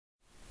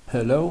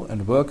Hello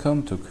and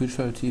welcome to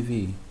Kuschall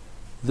TV.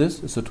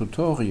 This is a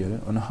tutorial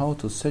on how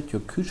to set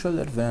your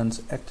Kuschall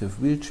Advance active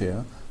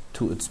wheelchair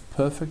to its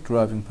perfect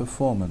driving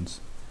performance,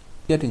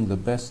 getting the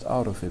best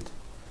out of it.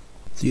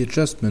 The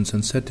adjustments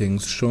and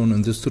settings shown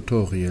in this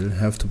tutorial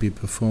have to be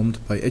performed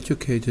by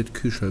educated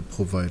Kuschall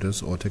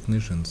providers or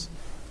technicians.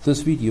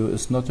 This video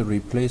is not a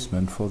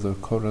replacement for the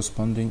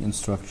corresponding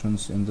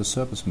instructions in the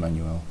service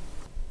manual.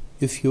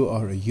 If you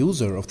are a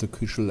user of the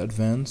Kuschall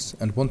Advance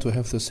and want to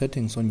have the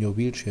settings on your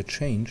wheelchair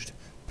changed,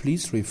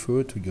 please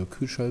refer to your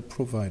Kuschall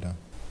provider.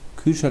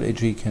 Kuschall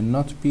AG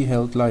cannot be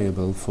held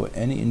liable for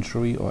any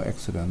injury or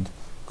accident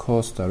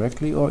caused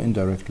directly or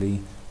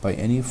indirectly by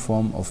any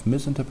form of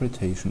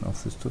misinterpretation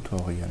of this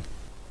tutorial.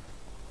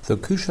 The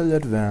Kuschall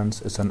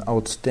Advance is an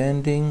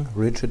outstanding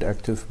rigid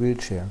active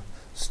wheelchair.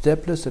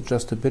 Stepless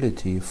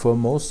adjustability for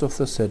most of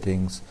the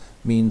settings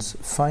means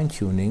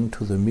fine-tuning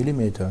to the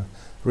millimeter,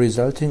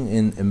 resulting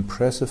in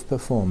impressive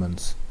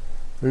performance.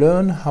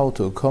 Learn how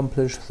to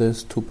accomplish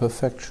this to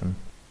perfection.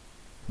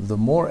 The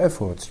more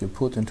efforts you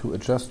put into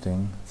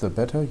adjusting, the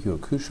better your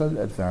Kuschall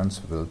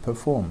Advance will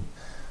perform.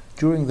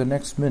 During the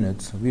next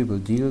minutes, we will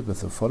deal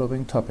with the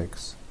following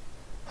topics: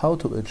 how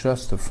to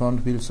adjust the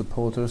front wheel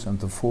supporters and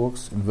the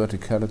forks in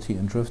verticality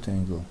and drift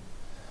angle,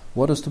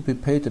 what is to be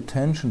paid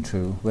attention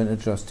to when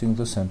adjusting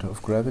the center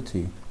of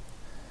gravity,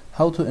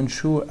 how to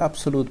ensure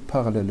absolute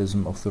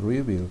parallelism of the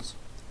rear wheels,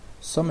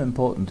 some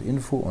important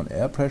info on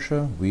air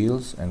pressure,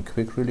 wheels and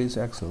quick release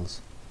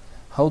axles,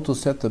 how to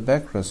set the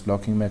backrest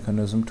locking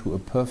mechanism to a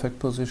perfect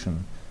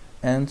position,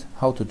 and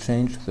how to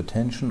change the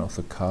tension of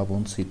the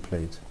carbon seat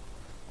plate.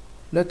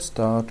 Let's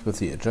start with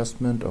the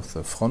adjustment of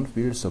the front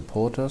wheel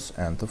supporters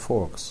and the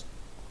forks.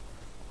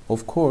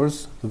 Of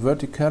course, the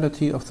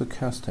verticality of the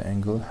caster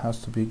angle has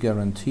to be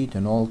guaranteed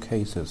in all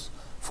cases,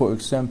 for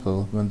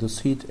example when the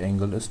seat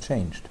angle is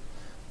changed.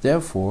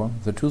 Therefore,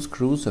 the two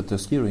screws at the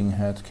steering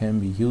head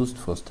can be used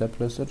for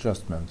stepless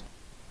adjustment.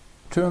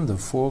 Turn the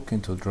fork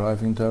into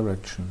driving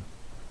direction.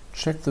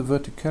 Check the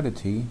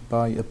verticality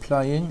by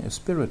applying a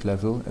spirit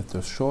level at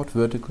the short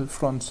vertical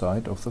front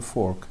side of the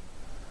fork.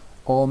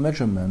 All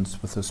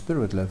measurements with the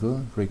spirit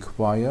level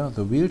require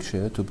the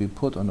wheelchair to be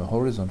put on a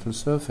horizontal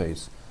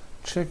surface.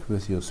 Check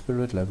with your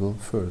spirit level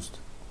first.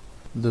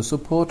 The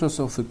supporters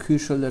of the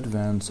Kuschall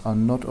Advance are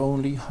not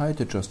only height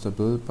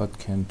adjustable but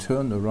can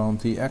turn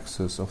around the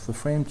axis of the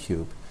frame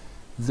tube.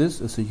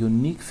 This is a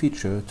unique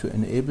feature to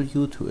enable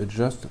you to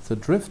adjust the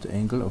drift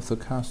angle of the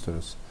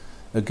casters,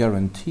 a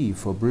guarantee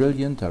for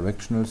brilliant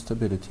directional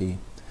stability.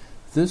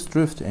 This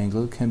drift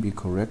angle can be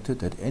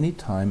corrected at any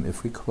time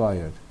if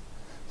required.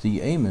 The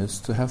aim is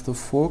to have the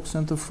forks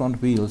and the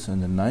front wheels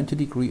in a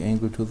 90-degree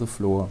angle to the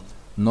floor,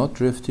 not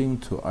drifting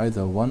to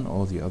either one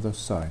or the other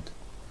side.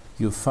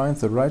 You find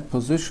the right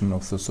position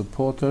of the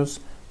supporters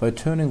by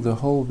turning the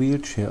whole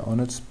wheelchair on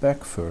its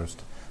back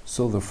first,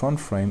 so the front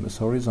frame is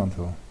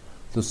horizontal.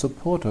 The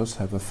supporters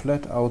have a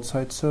flat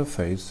outside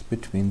surface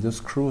between the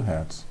screw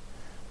heads.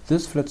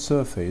 This flat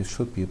surface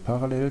should be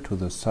parallel to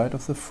the side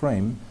of the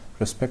frame,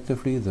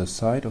 respectively the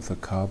side of the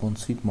carbon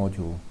seat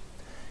module.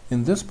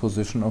 In this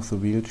position of the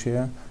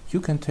wheelchair, you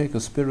can take a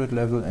spirit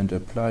level and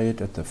apply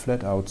it at the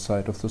flat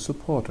outside of the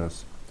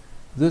supporters.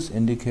 This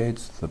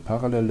indicates the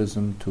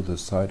parallelism to the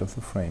side of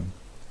the frame.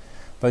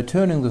 By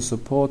turning the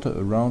supporter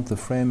around the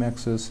frame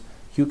axis,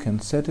 you can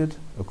set it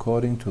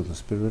according to the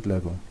spirit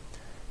level.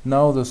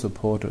 Now the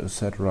supporter is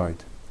set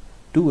right.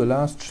 Do a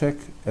last check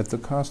at the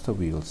caster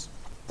wheels.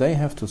 They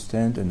have to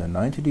stand in a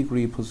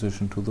 90-degree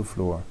position to the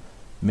floor.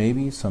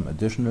 Maybe some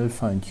additional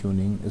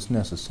fine-tuning is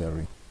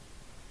necessary.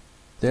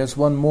 There's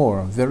one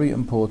more very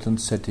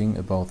important setting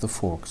about the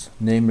forks,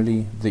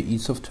 namely the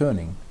ease of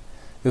turning.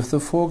 If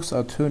the forks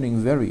are turning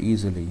very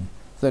easily,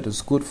 that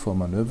is good for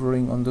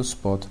maneuvering on the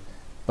spot,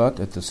 but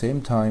at the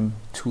same time,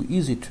 too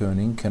easy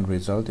turning can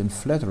result in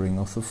flattering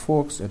of the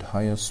forks at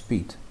higher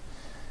speed.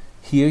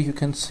 Here you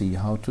can see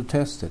how to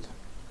test it.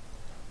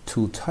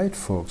 Too tight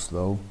forks,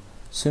 though,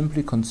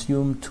 simply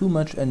consume too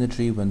much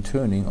energy when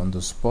turning on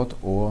the spot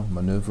or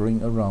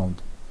maneuvering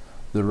around.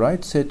 The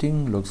right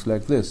setting looks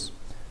like this.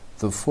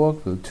 The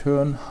fork will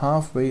turn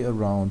halfway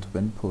around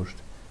when pushed,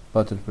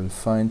 but it will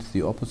find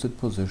the opposite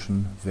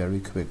position very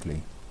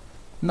quickly.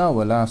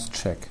 Now a last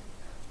check.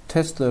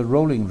 Test the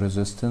rolling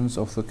resistance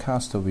of the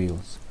caster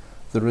wheels.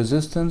 The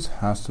resistance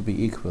has to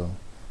be equal.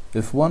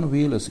 If one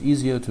wheel is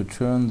easier to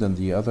turn than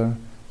the other,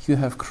 you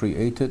have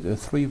created a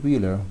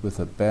three-wheeler with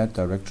a bad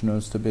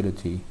directional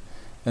stability.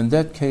 In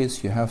that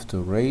case, you have to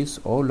raise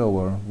or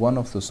lower one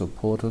of the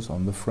supporters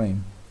on the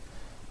frame.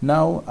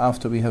 Now,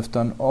 after we have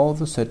done all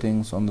the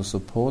settings on the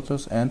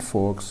supporters and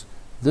forks,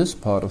 this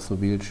part of the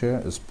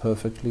wheelchair is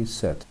perfectly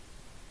set.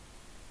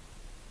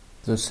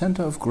 The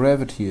center of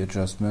gravity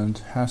adjustment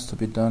has to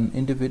be done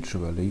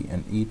individually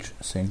in each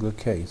single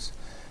case,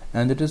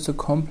 and it is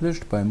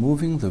accomplished by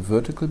moving the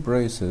vertical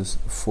braces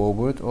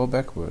forward or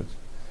backward.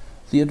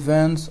 The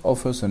Advance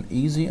offers an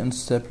easy and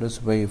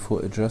stepless way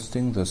for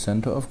adjusting the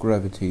center of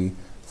gravity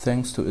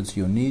thanks to its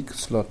unique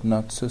slot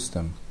nut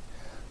system.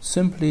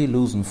 Simply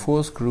loosen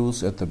 4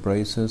 screws at the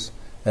braces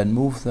and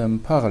move them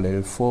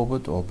parallel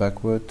forward or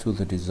backward to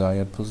the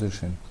desired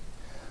position.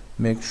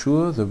 Make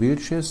sure the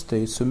wheelchair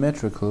stays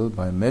symmetrical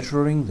by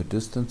measuring the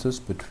distances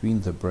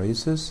between the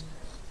braces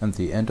and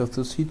the end of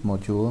the seat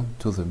module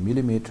to the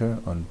millimeter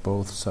on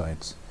both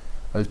sides.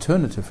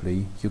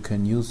 Alternatively, you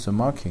can use the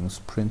markings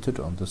printed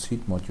on the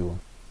seat module.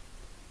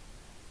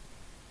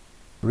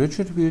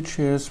 Rigid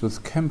wheelchairs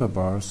with camber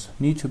bars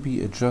need to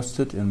be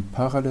adjusted in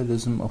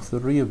parallelism of the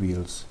rear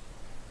wheels.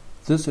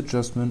 This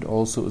adjustment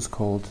also is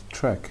called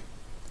track.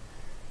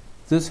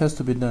 This has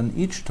to be done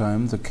each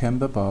time the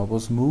camber bar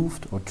was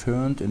moved or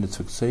turned in its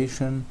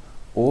fixation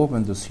or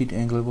when the seat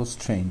angle was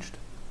changed.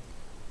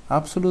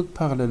 Absolute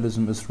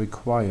parallelism is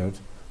required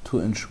to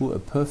ensure a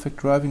perfect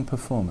driving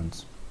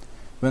performance.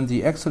 When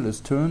the axle is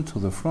turned to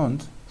the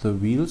front, the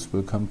wheels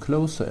will come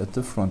closer at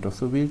the front of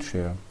the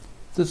wheelchair.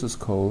 This is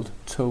called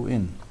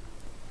toe-in.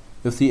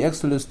 If the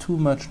axle is too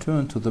much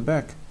turned to the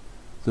back,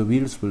 the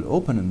wheels will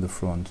open in the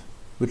front,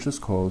 which is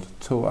called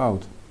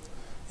toe-out.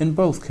 In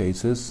both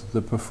cases,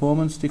 the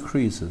performance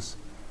decreases,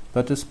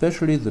 but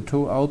especially the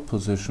toe-out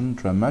position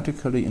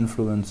dramatically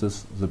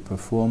influences the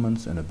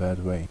performance in a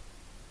bad way.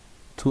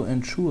 To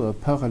ensure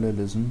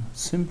parallelism,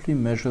 simply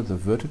measure the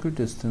vertical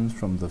distance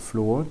from the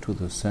floor to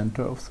the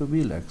center of the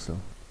wheel axle.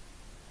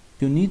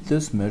 You need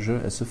this measure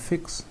as a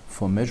fix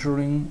for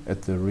measuring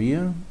at the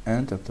rear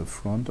and at the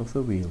front of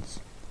the wheels.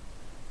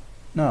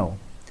 Now,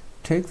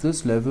 take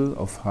this level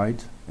of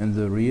height in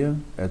the rear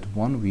at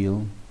one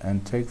wheel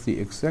and take the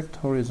exact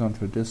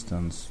horizontal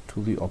distance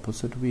to the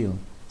opposite wheel.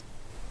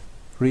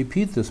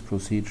 Repeat this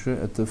procedure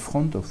at the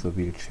front of the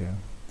wheelchair.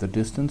 The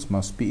distance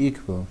must be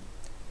equal.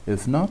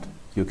 If not,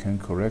 you can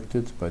correct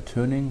it by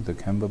turning the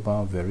camber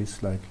bar very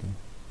slightly.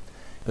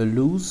 A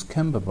loose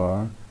camber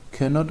bar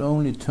can not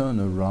only turn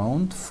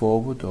around,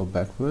 forward or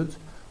backward,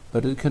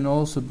 but it can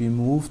also be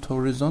moved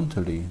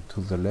horizontally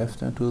to the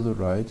left and to the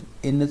right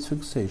in its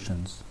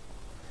fixations.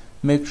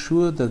 Make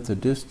sure that the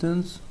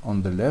distance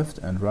on the left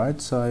and right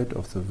side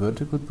of the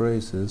vertical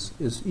braces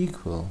is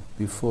equal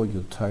before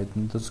you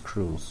tighten the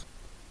screws.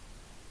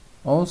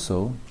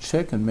 Also,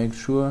 check and make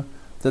sure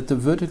that the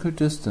vertical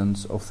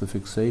distance of the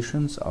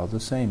fixations are the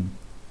same.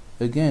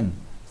 Again,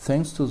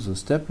 thanks to the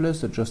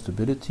stepless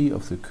adjustability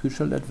of the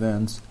Kuschall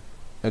Advance,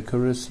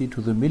 accuracy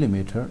to the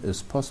millimeter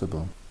is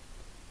possible.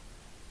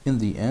 In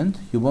the end,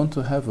 you want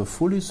to have a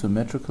fully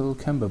symmetrical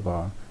camber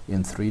bar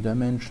in 3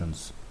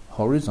 dimensions,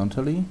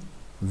 horizontally,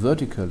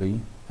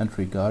 vertically, and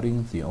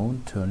regarding the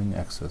own turning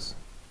axis.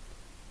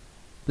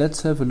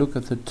 Let's have a look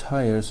at the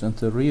tires and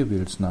the rear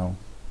wheels now.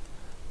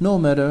 No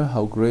matter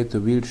how great the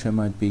wheelchair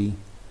might be,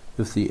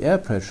 if the air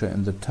pressure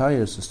in the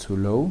tires is too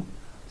low,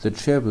 the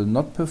chair will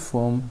not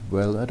perform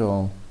well at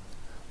all.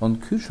 On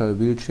Kuschall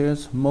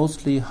wheelchairs,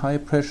 mostly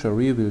high-pressure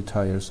rear wheel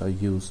tires are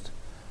used,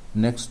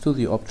 next to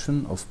the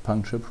option of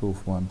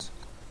puncture-proof ones.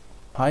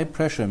 High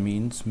pressure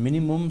means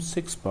minimum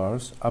 6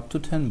 bars up to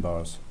 10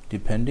 bars,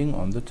 depending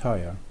on the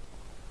tire.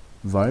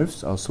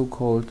 Valves are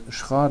so-called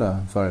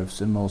Schrader valves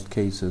in most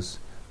cases.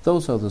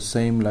 Those are the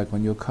same like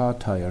on your car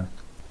tire.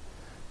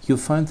 You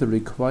find the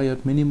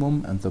required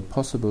minimum and the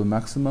possible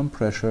maximum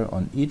pressure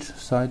on each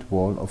side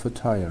wall of a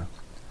tire.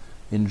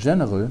 In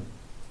general,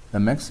 a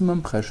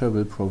maximum pressure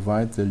will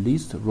provide the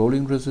least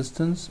rolling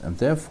resistance and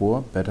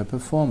therefore better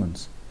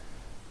performance,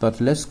 but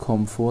less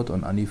comfort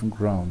on uneven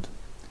ground.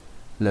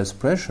 Less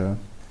pressure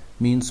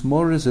means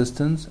more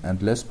resistance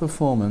and less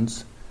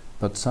performance,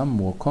 but some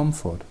more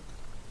comfort.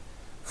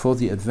 For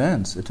the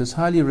Advance, it is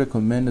highly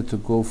recommended to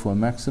go for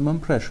maximum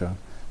pressure,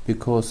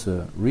 because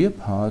the rear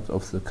part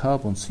of the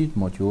carbon seat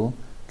module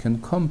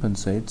can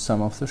compensate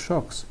some of the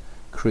shocks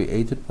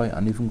created by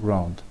uneven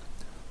ground.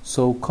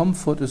 So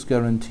comfort is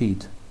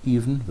guaranteed,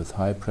 even with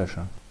high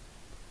pressure.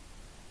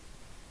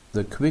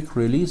 The quick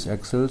release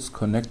axles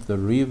connect the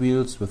rear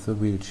wheels with the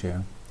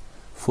wheelchair.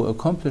 For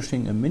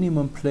accomplishing a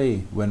minimum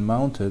play when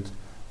mounted,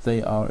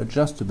 they are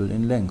adjustable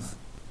in length.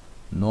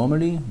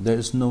 Normally, there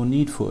is no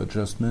need for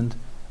adjustment,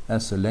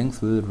 as the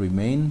length will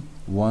remain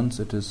once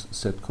it is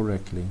set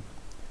correctly.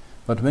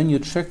 But when you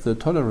check the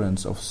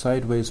tolerance of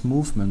sideways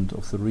movement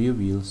of the rear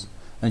wheels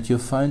and you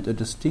find a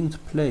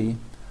distinct play,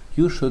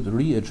 you should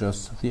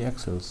readjust the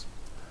axles.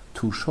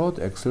 Too short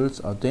axles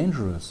are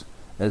dangerous,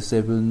 as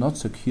they will not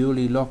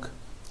securely lock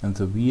and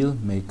the wheel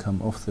may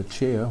come off the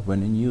chair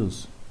when in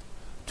use.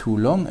 Too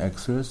long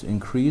axles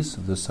increase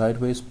the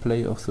sideways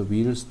play of the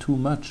wheels too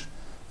much,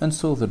 and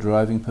so the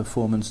driving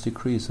performance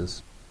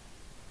decreases.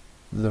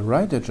 The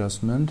right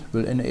adjustment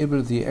will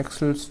enable the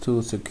axles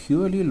to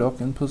securely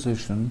lock in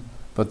position,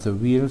 but the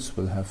wheels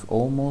will have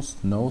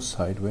almost no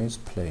sideways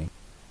play.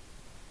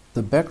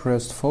 The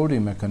backrest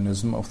folding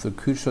mechanism of the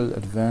Kuschall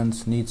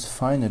Advance needs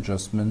fine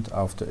adjustment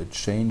after a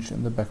change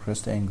in the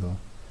backrest angle.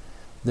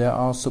 There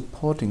are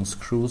supporting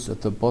screws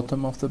at the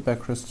bottom of the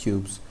backrest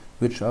tubes,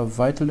 which are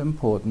vitally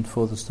important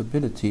for the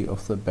stability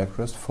of the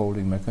backrest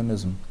folding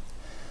mechanism.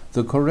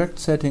 The correct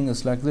setting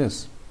is like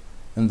this.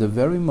 In the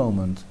very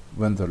moment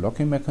when the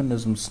locking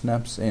mechanism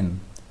snaps in,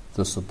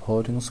 the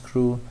supporting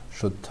screw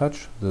should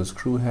touch the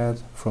screw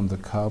head from the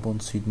carbon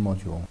seat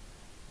module.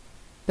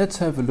 Let's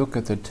have a look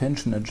at the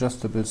tension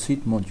adjustable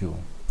seat module.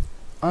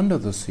 Under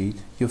the seat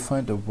you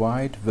find a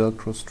wide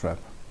Velcro strap.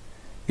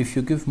 If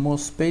you give more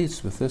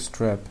space with this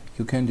strap,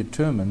 you can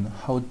determine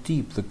how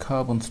deep the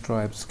carbon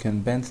stripes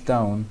can bend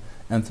down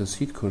and the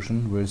seat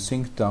cushion will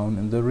sink down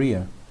in the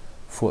rear,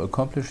 for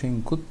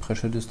accomplishing good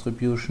pressure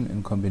distribution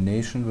in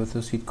combination with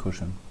the seat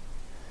cushion.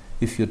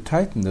 If you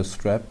tighten the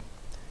strap,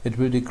 it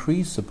will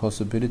decrease the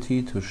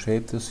possibility to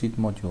shape the seat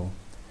module.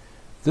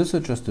 This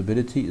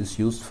adjustability is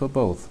used for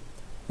both,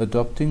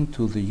 adapting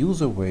to the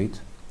user weight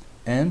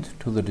and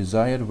to the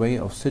desired way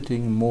of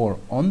sitting more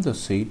on the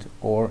seat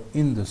or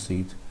in the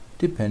seat,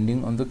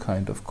 depending on the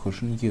kind of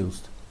cushion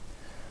used.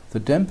 The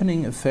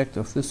dampening effect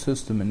of this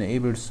system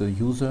enables the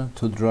user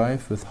to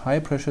drive with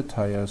high-pressure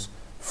tires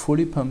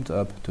fully pumped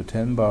up to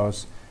 10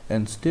 bars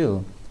and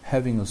still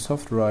having a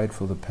soft ride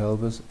for the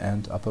pelvis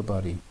and upper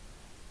body.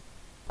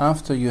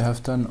 After you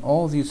have done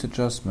all these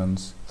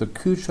adjustments, the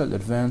Kuschall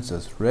Advance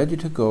is ready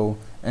to go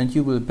and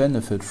you will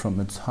benefit from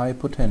its high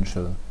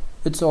potential.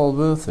 It's all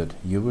worth it,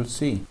 you will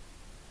see.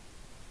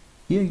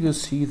 Here you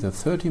see the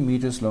 30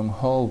 meters long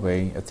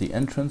hallway at the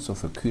entrance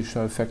of the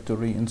Kuschall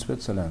factory in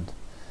Switzerland.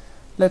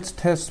 Let's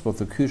test what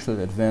the Kuschall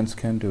Advance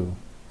can do.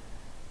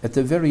 At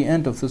the very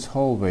end of this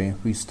hallway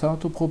we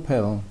start to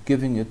propel,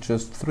 giving it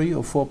just 3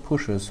 or 4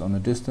 pushes on a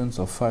distance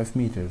of 5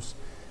 meters.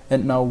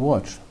 And now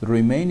watch, the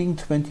remaining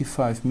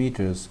 25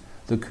 meters,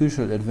 the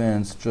Kuschall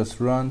Advance just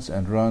runs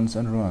and runs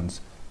and runs,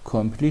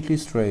 completely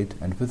straight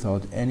and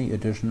without any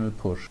additional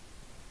push.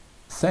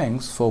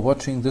 Thanks for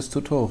watching this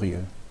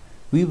tutorial.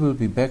 We will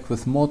be back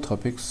with more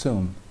topics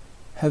soon.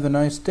 Have a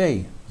nice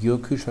day, your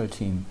Kuschall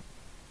team.